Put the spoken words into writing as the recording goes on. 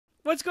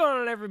What's going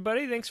on,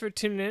 everybody? Thanks for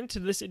tuning in to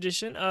this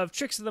edition of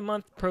Tricks of the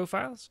Month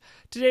Profiles.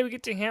 Today we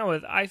get to hang out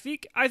with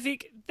Aifique.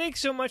 Aifique, thanks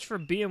so much for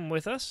being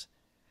with us.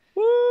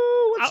 Woo!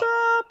 What's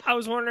I, up? I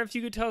was wondering if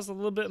you could tell us a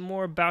little bit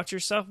more about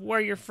yourself, where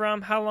you're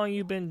from, how long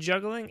you've been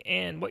juggling,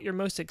 and what you're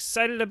most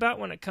excited about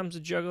when it comes to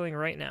juggling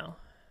right now.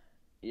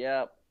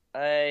 Yeah.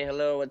 Hi,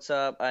 hello, what's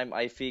up? I'm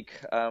Aifique.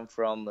 I'm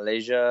from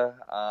Malaysia,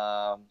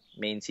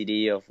 main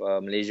city of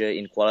Malaysia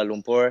in Kuala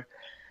Lumpur.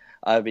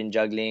 I've been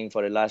juggling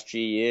for the last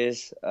 3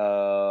 years.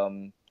 I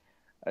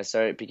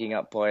started picking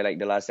up poi like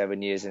the last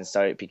 7 years and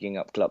started picking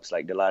up clubs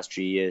like the last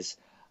 3 years.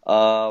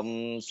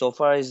 So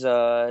far is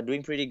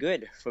doing pretty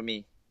good for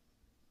me.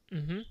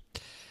 Mm-hmm.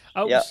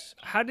 Yeah.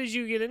 How did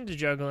you get into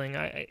juggling?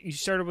 You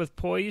started with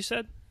poi, you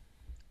said?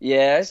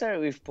 Yeah, I started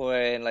with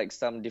poi and like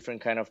some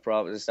different kind of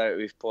props. I started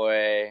with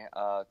poi,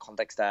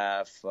 contact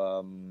staff,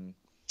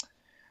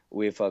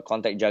 with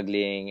contact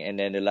juggling, and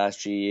then the last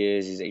 3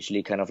 years is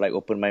actually kind of like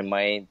opened my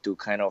mind to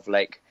kind of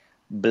like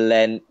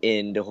blend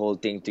in the whole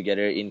thing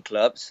together in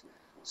clubs.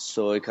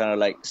 So it kind of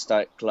like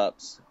start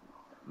clubs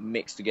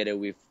mixed together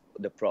with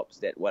the props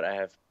that what I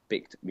have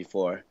picked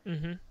before,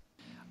 Mm-hmm.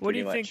 What do pretty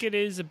you think much. it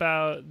is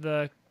about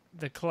the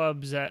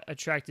clubs that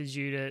attracted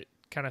you to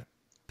kind of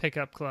pick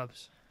up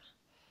clubs?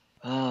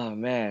 Ah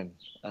man,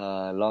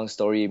 long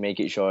story,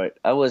 make it short.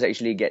 I was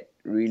actually get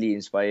really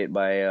inspired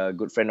by a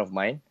good friend of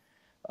mine,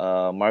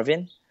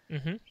 Marvin.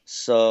 Mm-hmm.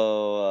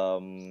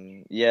 So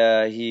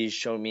yeah, he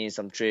showed me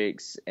some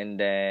tricks, and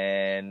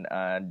then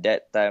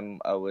that time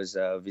I was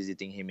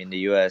visiting him in the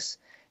US,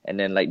 and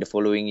then like the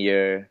following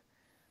year,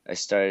 I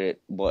started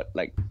bought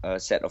like a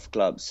set of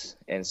clubs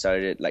and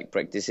started like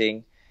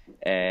practicing,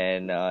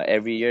 and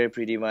every year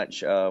pretty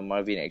much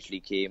Marvin actually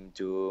came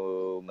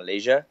to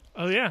Malaysia,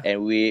 Oh yeah.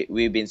 and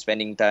we've been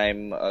spending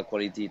time,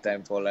 quality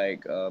time for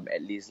like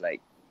at least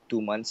like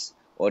 2 months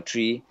or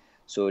three.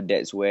 So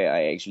that's where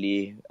I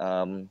actually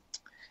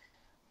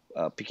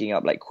picking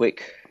up like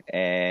quick,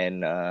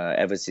 and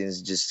ever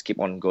since just keep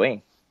on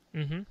going.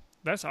 Mm-hmm.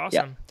 That's Yeah,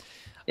 awesome.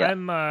 yeah.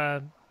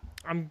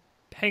 I'm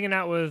hanging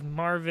out with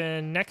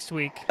Marvin next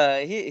week.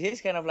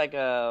 He's kind of like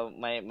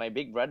my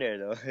big brother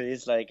though.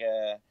 He's like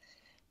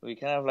we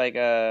kind of like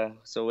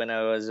so when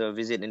I was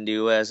visit in the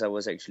US, I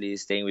was actually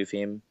staying with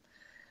him.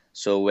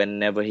 So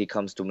whenever he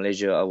comes to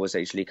Malaysia, I was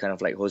actually kind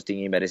of like hosting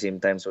him at the same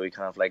time. So we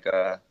kind of like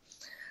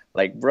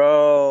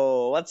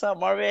bro, what's up,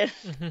 Marvin?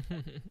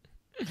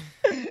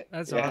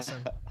 That's Yeah.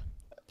 awesome.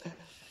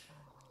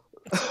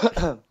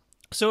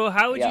 So,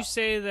 how would you Yeah.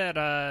 say that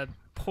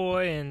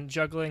poi and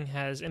juggling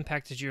has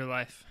impacted your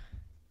life?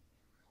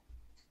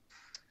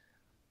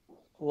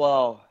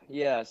 Wow.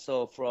 Yeah.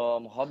 So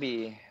from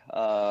hobby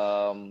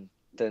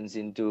turns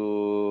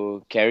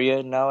into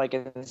career now, I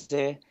can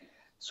say.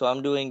 So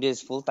I'm doing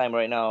this full time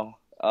right now.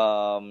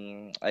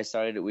 I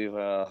started with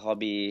a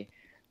hobby,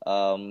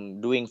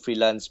 doing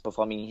freelance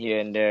performing here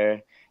and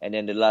there, and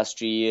then the last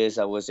 3 years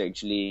I was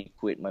actually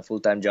quit my full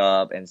time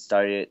job and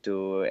started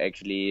to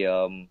actually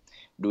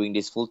doing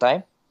this full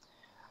time.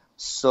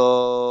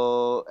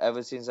 So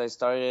ever since I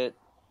started,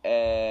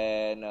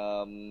 and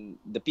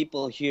the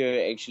people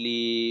here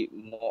actually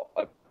more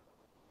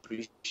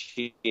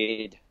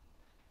appreciate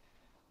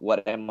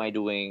what am I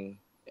doing,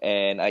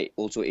 and I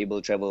also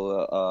able to travel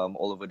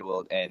all over the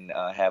world and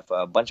have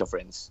a bunch of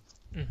friends.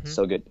 Mm-hmm.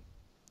 So good.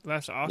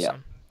 That's Yeah.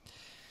 awesome.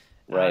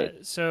 Right.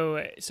 So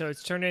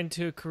it's turned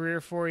into a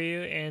career for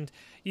you, and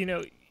you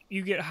know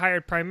you get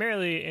hired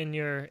primarily in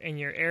your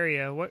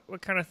area.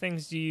 What kind of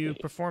things do you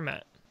perform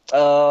at?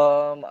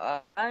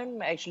 I'm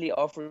actually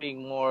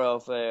offering more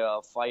of a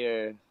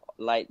fire,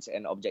 lights,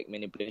 and object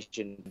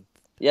manipulation.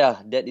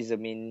 Yeah, that is the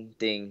main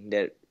thing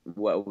that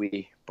what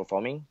we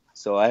performing.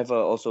 So I have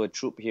also a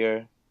troupe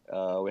here.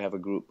 We have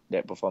a group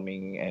that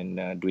performing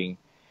and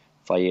doing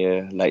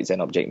fire, lights,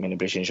 and object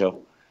manipulation show.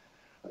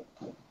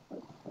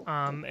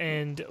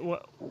 And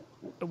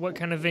what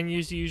kind of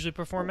venues do you usually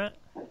perform at?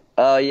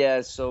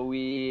 Yeah. So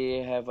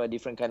we have a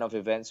different kind of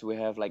events. We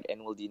have like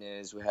annual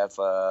dinners. We have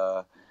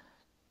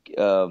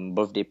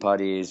birthday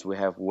parties. We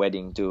have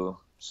wedding too. Okay.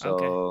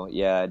 So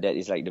yeah, that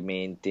is like the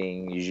main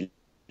thing usually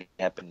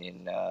happen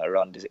in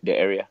around the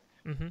area.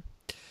 Mm-hmm.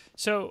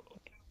 So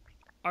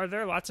are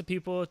there lots of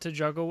people to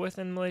juggle with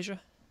in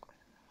Malaysia?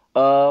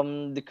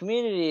 The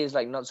community is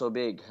like not so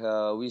big.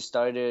 We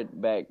started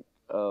back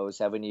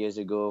 7 years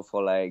ago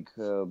for like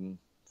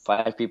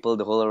 5 people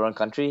the whole around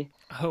country,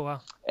 Oh wow.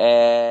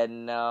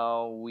 and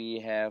now we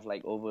have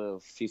like over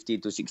 50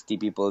 to 60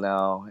 people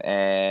now,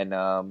 and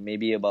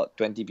maybe about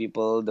 20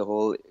 people the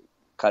whole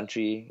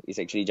country is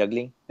actually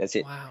juggling. That's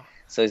it. Wow.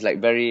 So it's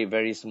like very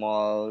very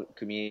small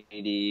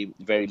community,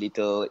 very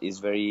little, is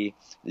very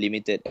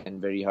limited and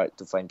very hard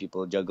to find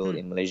people juggle Hmm.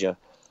 in Malaysia.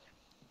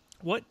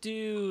 What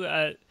do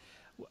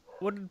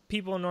what do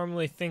people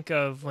normally think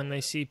of when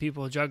they see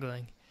people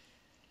juggling?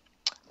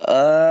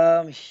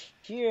 Um,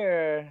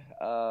 Here,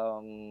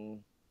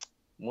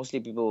 mostly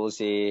people will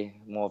say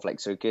more of like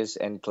circus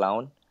and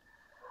clown.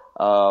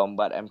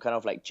 But I'm kind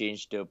of like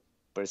changed the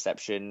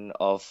perception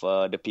of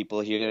the people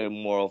here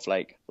more of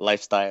like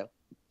lifestyle,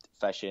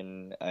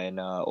 fashion,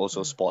 and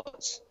also Hmm.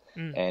 sports.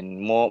 Mm. and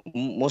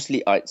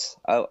mostly arts.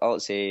 I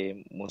would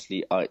say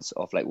mostly arts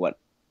of like what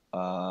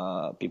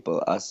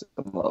people ask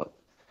about.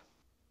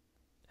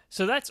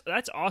 So that's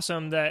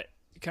awesome that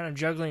kind of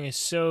juggling is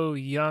so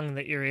young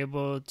that you're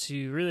able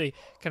to really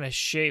kind of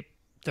shape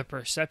the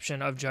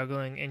perception of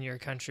juggling in your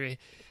country.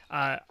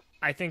 Uh,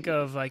 I think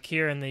of like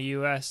here in the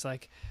U.S.,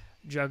 like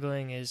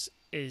juggling is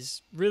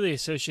really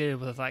associated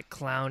with like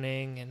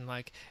clowning and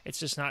like it's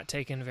just not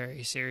taken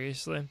very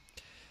seriously.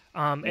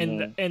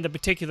 Mm-hmm. And the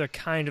particular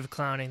kind of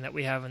clowning that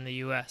we have in the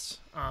U.S.,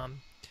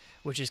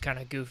 which is kind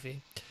of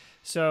goofy.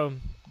 So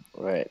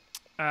Right.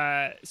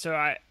 so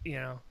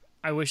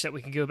I wish that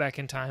we could go back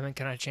in time and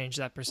kind of change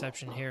that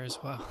perception here as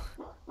well.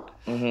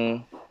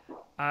 Mm-hmm.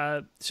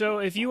 So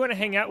if you want to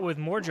hang out with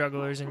more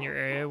jugglers in your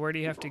area, where do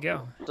you have to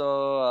go?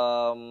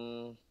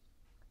 So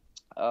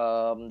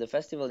the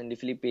festival in the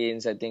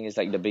Philippines, I think, is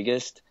like the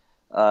biggest.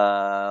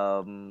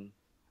 Um,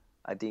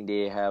 I think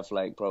they have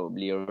like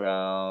probably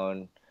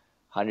around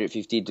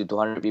 150 to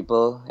 200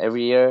 people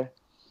every year.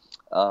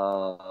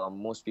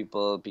 Most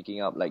people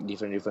picking up like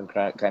different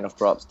kind of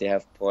props. They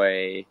have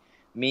poi,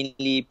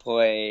 mainly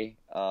poi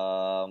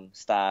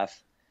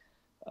staff.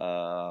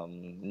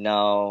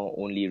 Now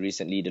only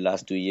recently, the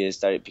last 2 years,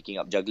 started picking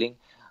up juggling.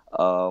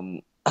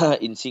 Um,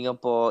 in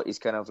Singapore, it's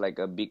kind of like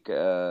a big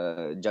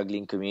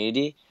juggling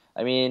community.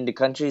 I mean, the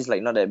country is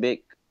like not that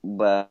big,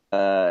 but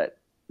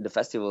the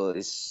festival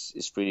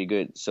is pretty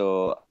good.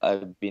 So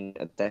I've been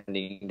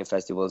attending the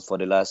festivals for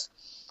the last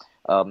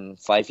 5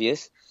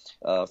 years.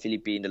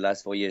 Philippines, the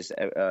last 4 years,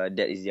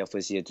 that is their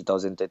first year.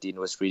 2013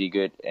 was pretty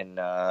good, and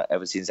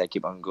ever since I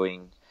keep on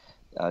going,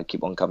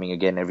 keep on coming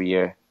again every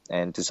year,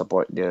 and to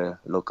support the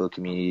local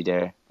community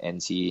there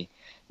and see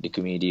the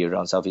community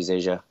around Southeast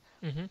Asia.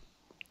 Mm-hmm.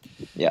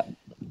 Yeah.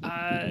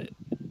 Uh,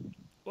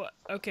 well,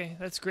 okay,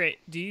 that's great.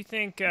 Do you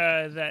think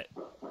that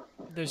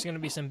there's going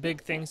to be some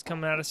big things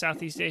coming out of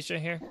Southeast Asia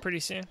here pretty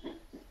soon?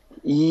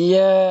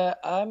 Yeah,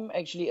 I'm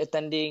actually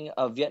attending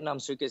a Vietnam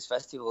Circus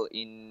Festival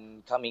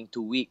in coming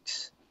 2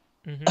 weeks.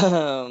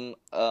 Mm-hmm.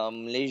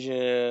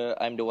 Malaysia,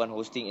 I'm the one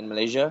hosting in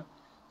Malaysia.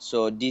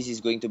 So this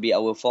is going to be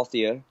our fourth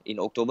year in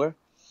October.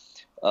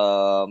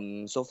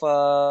 So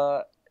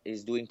far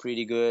is doing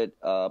pretty good.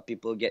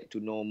 People get to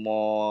know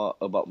more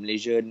about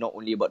Malaysia, not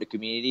only about the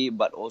community,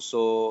 but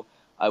also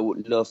I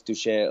would love to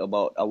share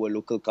about our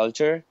local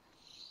culture.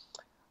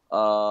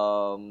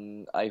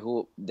 I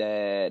hope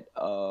that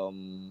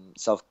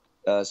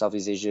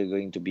Southeast Asia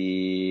going to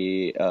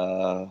be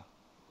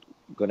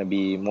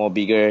more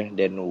bigger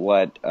than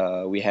what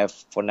we have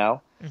for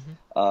now.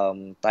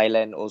 Mm-hmm.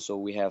 Thailand also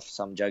we have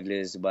some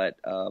jugglers, but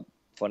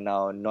for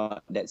now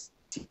not that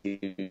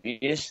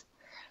serious.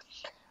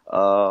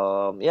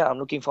 Yeah, I'm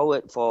looking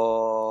forward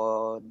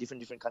for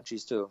different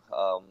countries too.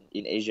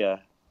 In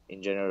Asia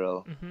in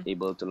general, Mm-hmm.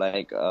 able to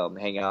like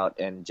hang out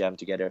and jam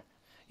together.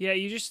 Yeah,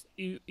 you just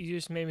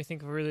made me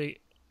think of a really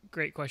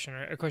great question,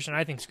 or a question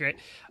I think is great.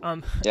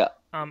 Um, Yeah.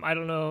 I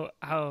don't know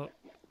how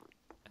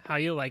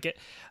you like it,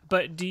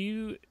 but do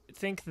you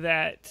think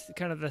that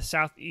kind of the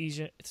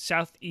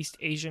Southeast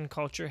Asian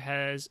culture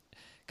has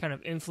kind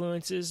of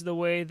influences the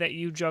way that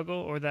you juggle,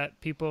 or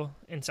that people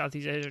in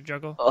Southeast Asia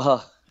juggle?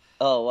 Oh,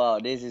 oh wow,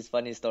 this is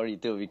funny story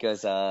too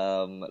because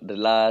the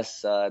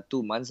last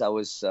 2 months I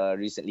was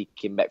recently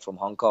came back from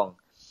Hong Kong,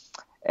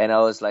 and I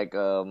was like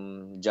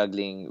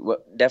juggling.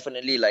 Well,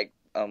 definitely like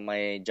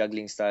my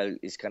juggling style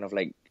is kind of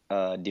like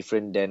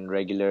different than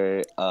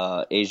regular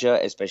Asia,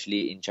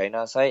 especially in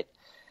China side.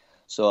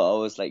 So I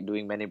was like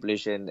doing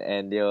manipulation,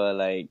 and they were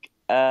like,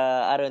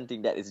 I don't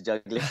think that is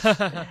juggling.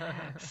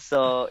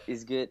 So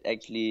it's good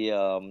actually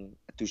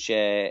to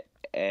share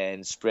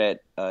and spread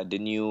the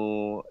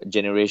new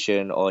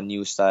generation or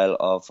new style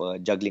of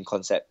juggling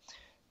concept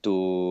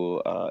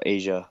to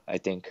Asia, I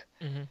think.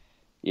 Mm-hmm.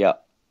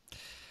 Yeah.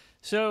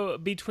 So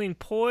between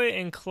poi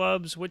and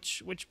clubs,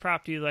 which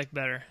prop do you like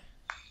better?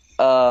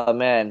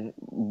 Man,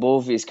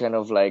 both is kind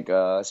of like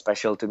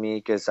special to me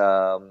because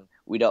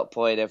without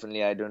poi,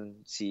 definitely I don't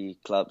see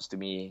clubs to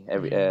me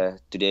every Mm-hmm.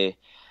 today.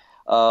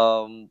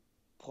 Um,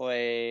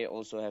 Poi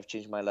also have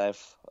changed my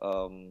life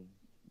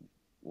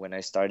when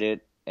I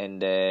started,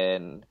 and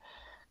then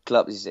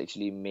clubs is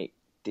actually make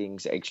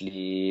things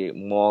actually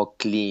more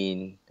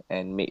clean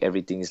and make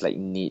everything is like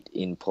neat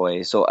in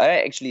Poi. So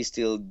I actually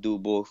still do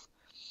both,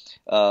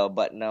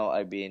 but now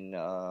I've been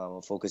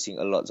focusing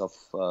a lot of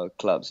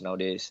clubs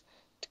nowadays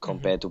Mm-hmm.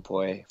 compared to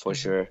Poi for Mm-hmm.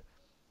 sure.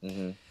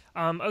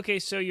 Mm-hmm. Okay,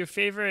 so your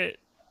favorite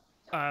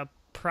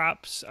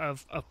props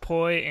of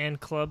poi and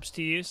clubs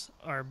to use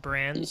are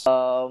brands.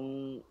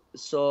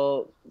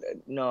 So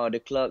no, the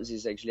clubs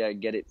is actually I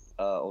get it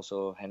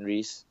also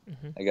Henry's.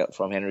 Mm-hmm. I got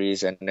from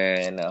Henry's, and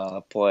then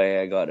poi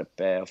I got a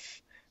pair of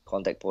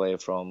contact poi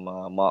from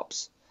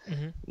Mops,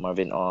 Mm-hmm.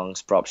 Marvin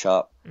Ong's prop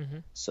shop. Mm-hmm.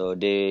 So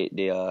they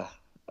are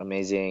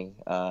amazing.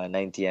 90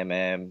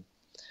 mm,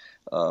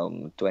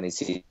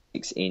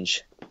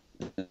 26-inch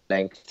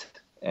length,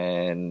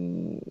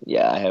 and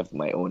yeah, I have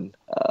my own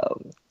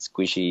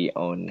squishy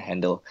own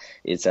handle.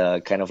 It's a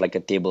kind of like a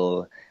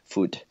table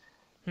foot.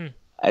 Hmm.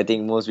 I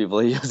think most people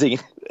are using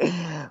it,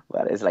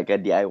 but it's like a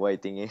DIY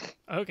thingy.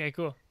 Okay,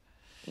 cool.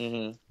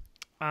 Hmm.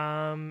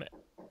 Um,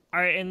 all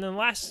right, and the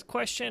last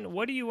question: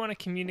 what do you want to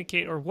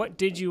communicate, or what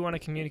did you want to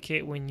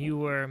communicate when you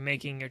were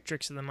making your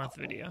Tricks of the Month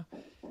video?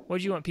 What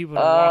do you want people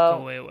to walk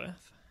Um, away with?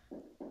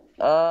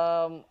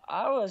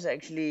 I was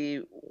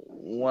actually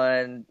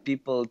want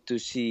people to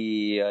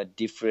see a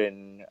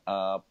different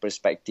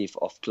perspective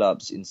of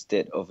clubs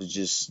instead of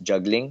just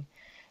juggling.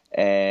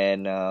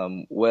 And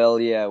well,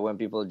 yeah, when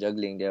people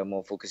juggling, they're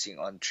more focusing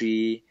on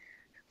three,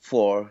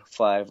 four,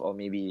 five, or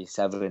maybe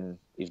seven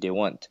if they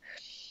want.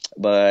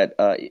 But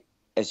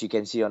as you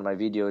can see on my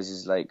videos,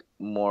 is like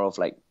more of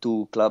like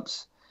two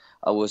clubs.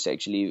 I was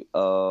actually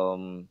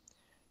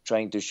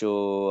trying to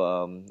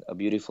show a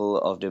beautiful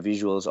of the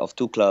visuals of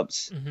two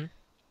clubs, Mm-hmm.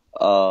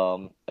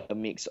 a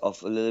mix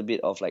of a little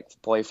bit of like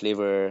poi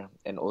flavor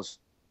and also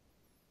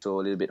a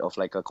little bit of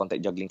like a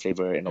contact juggling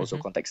flavor and also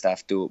Mm-hmm. contact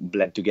staff to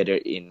blend together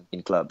in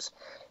clubs.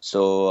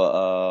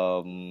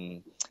 So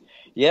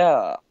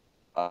yeah,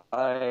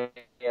 I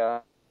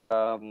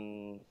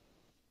um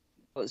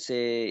would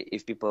say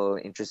if people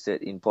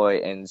interested in poi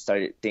and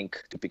started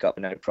think to pick up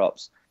another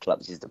props,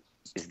 clubs is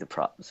the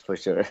props for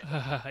sure.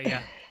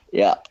 Yeah.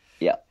 Yeah,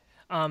 yeah,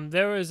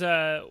 There was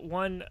a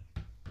one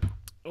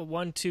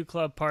two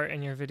club part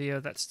in your video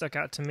that stuck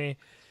out to me,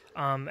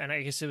 and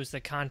I guess it was a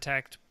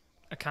contact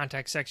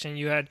section.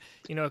 You had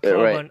a club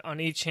right. on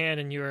each hand,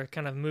 and you were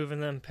kind of moving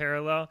them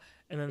parallel,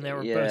 and then they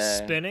were both Yeah,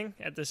 spinning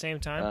at the same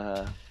time. I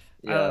thought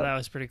yeah. that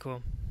was pretty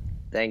cool.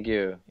 Thank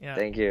you, Yeah.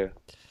 thank you.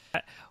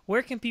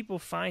 Where can people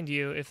find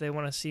you if they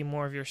want to see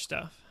more of your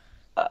stuff?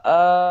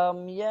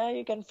 Yeah,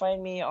 you can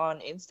find me on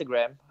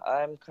Instagram.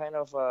 I'm kind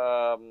of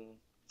how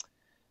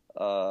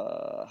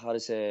to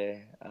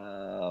say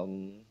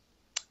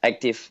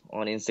active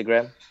on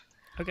Instagram.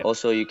 Okay.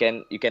 Also, you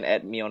can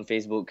add me on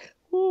Facebook.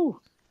 Woo!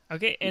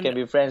 Okay. You And can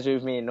be friends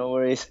with me. No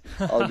worries.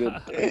 All good.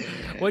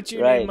 what's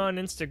your name Right. on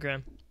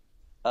Instagram?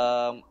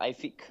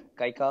 Aifique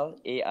Khaikal.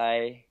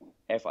 Aifique.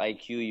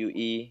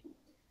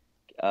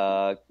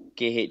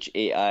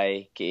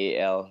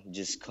 Khaikal.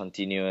 Just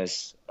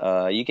continuous.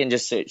 You can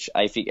just search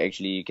Aifique.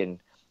 Actually, you can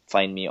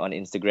find me on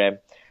Instagram.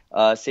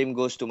 Same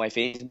goes to my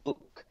Facebook,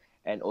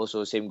 and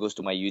also same goes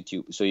to my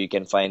YouTube. So you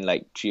can find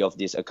like three of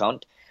this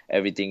account.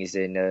 Everything is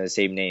in the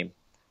same name.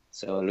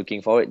 So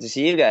looking forward to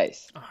see you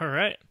guys. All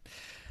right.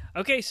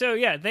 Okay, so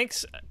yeah,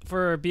 thanks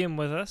for being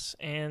with us.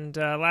 And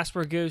last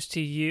word goes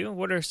to you.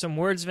 What are some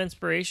words of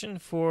inspiration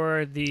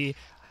for the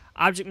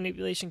object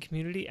manipulation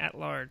community at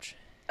large?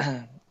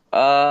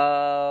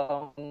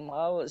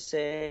 I would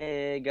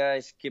say,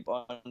 guys, keep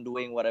on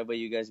doing whatever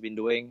you guys been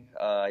doing.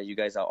 You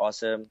guys are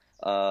awesome.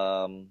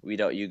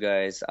 Without you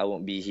guys, I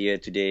won't be here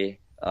today.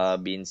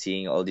 Been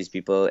seeing all these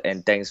people,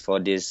 and thanks for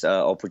this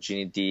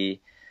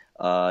opportunity,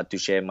 to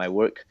share my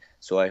work.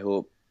 So I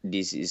hope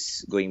this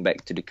is going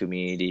back to the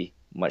community.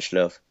 Much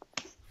love.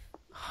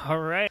 All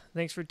right.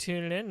 Thanks for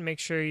tuning in. Make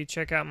sure you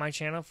check out my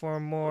channel for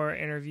more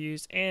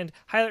interviews and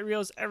highlight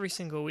reels every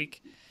single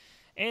week.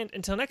 And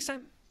until next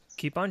time,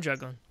 keep on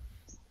juggling.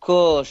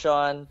 Cool,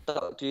 Shawn.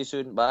 Talk to you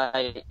soon.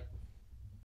 Bye.